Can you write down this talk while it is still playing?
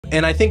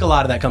And I think a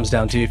lot of that comes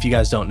down to, if you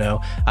guys don't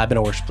know, I've been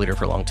a worship leader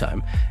for a long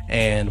time,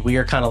 and we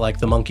are kind of like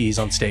the monkeys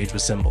on stage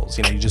with cymbals.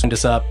 You know, you just wind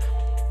us up,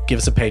 give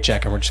us a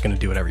paycheck, and we're just going to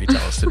do whatever you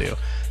tell us to do.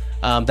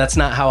 That's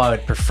not how I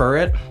would prefer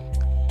it.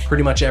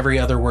 Pretty much every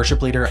other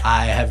worship leader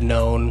I have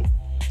known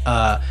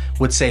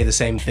would say the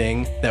same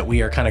thing, that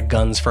we are kind of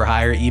guns for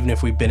hire, even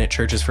if we've been at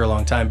churches for a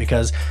long time,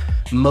 because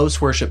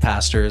most worship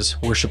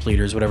pastors, worship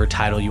leaders, whatever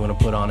title you want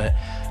to put on it,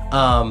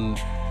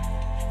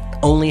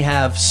 only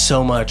have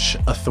so much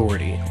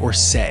authority or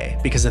say,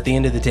 because at the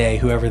end of the day,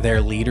 whoever their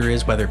leader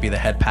is, whether it be the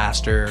head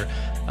pastor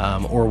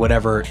or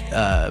whatever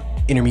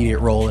intermediate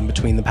role in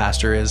between the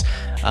pastor is,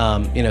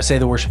 you know, say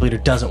the worship leader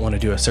doesn't want to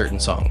do a certain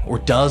song, or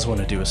does want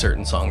to do a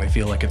certain song, they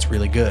feel like it's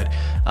really good,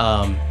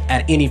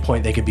 at any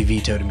point they could be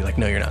vetoed and be like,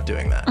 no, you're not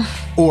doing that.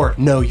 Or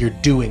no, you're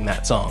doing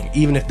that song.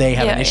 Even if they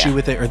have an issue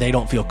with it, or they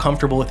don't feel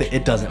comfortable with it,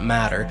 it doesn't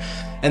matter.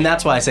 And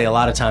that's why I say a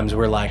lot of times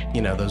we're like,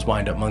 you know, those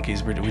wind up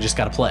monkeys, we just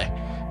got to play.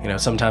 You know,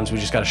 sometimes we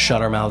just got to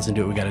shut our mouths and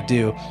do what we got to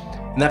do.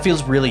 And that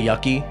feels really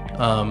yucky.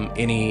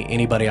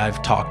 Anybody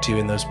I've talked to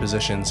in those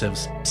positions have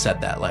said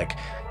that, like,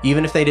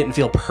 even if they didn't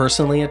feel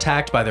personally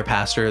attacked by their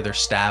pastor or their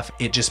staff,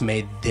 it just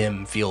made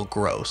them feel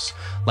gross.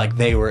 Like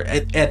they were,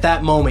 at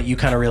that moment, you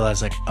kind of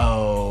realize, like,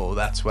 oh,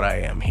 that's what I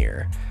am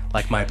here.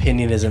 Like, my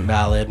opinion isn't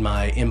valid,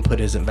 my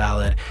input isn't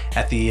valid.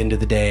 At the end of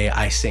the day,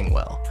 I sing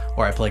well,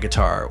 or I play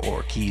guitar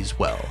or keys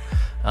well.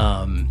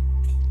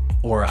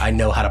 Or I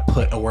know how to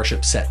put a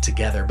worship set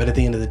together. But at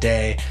the end of the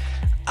day,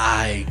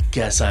 I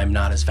guess I'm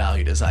not as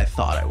valued as I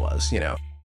thought I was, you know.